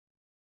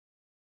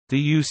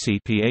The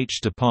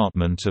UCPH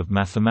Department of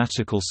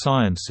Mathematical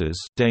Sciences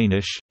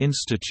Danish,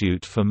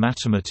 Institute for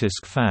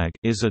Matematisk Fag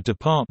is a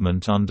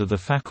department under the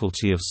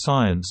Faculty of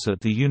Science at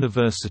the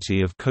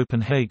University of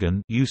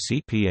Copenhagen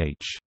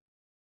UCPH.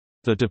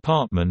 The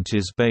department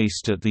is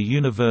based at the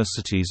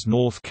university's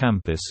North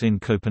Campus in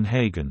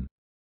Copenhagen.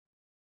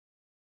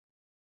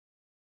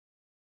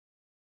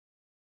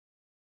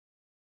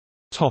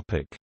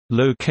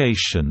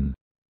 Location.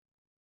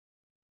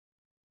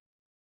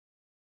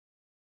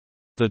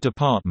 The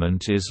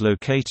department is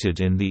located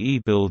in the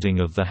E-building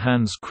of the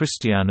Hans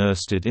Christian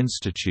Ørsted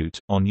Institute,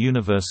 on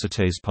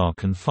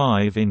Universitetsparken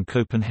 5 in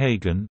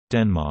Copenhagen,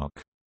 Denmark.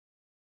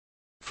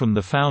 From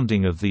the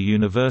founding of the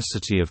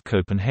University of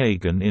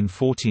Copenhagen in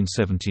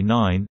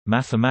 1479,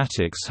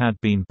 mathematics had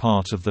been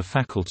part of the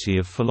Faculty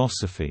of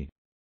Philosophy.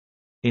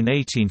 In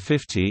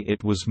 1850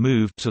 it was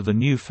moved to the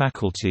new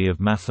Faculty of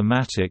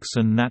Mathematics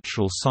and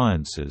Natural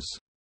Sciences.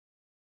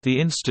 The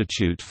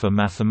Institute for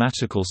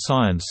Mathematical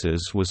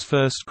Sciences was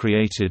first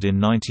created in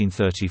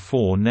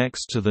 1934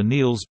 next to the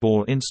Niels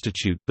Bohr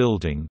Institute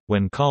building,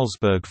 when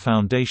Carlsberg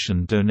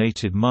Foundation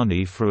donated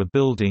money for a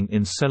building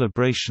in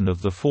celebration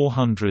of the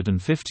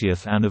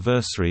 450th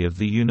anniversary of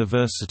the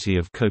University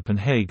of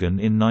Copenhagen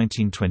in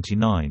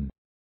 1929.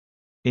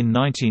 In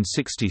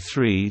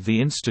 1963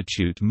 the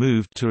institute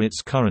moved to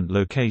its current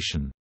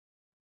location.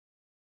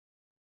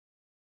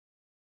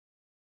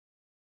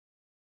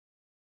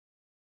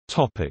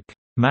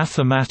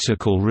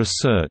 Mathematical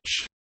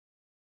research.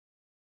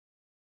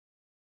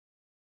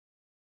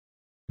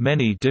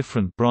 Many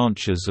different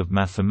branches of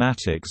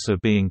mathematics are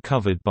being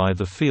covered by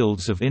the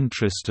fields of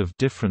interest of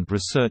different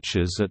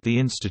researchers at the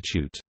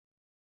institute.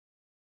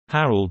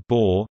 Harald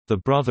Bohr, the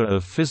brother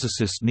of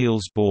physicist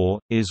Niels Bohr,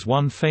 is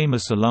one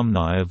famous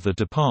alumni of the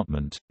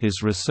department.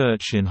 His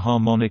research in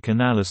harmonic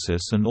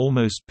analysis and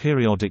almost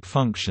periodic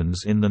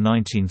functions in the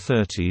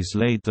 1930s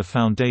laid the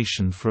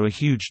foundation for a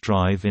huge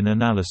drive in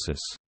analysis.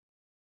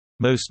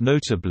 Most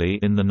notably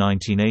in the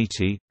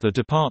 1980s, the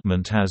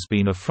department has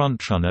been a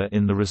frontrunner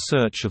in the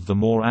research of the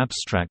more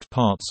abstract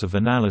parts of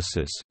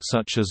analysis,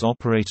 such as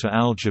operator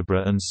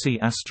algebra and C**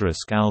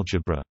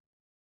 algebra.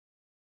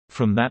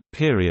 From that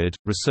period,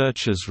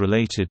 researchers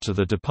related to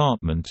the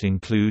department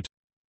include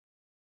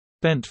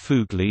Bent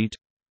Fuglede,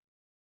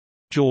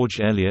 George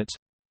Eliot,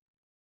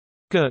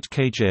 Gert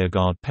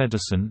Kjærgaard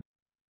Pedersen,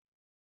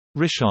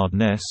 Richard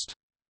Nest,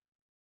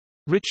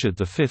 Richard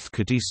V.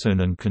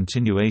 Cadison.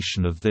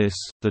 Continuation of this,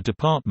 the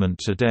department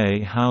today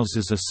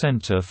houses a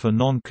center for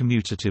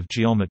non-commutative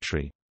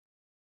geometry.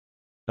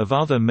 Of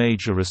other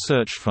major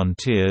research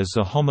frontiers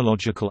are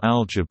homological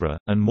algebra,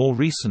 and more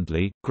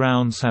recently,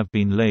 grounds have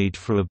been laid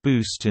for a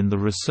boost in the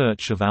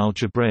research of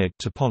algebraic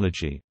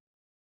topology.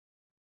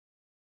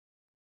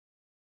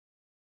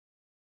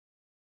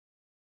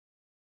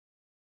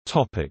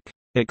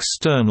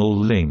 External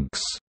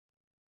links.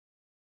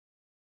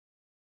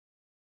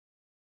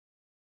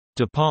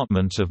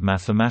 Department of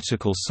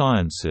Mathematical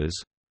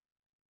Sciences,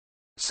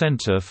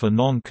 Center for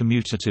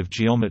Non-Commutative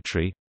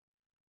Geometry,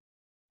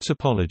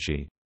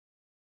 Topology.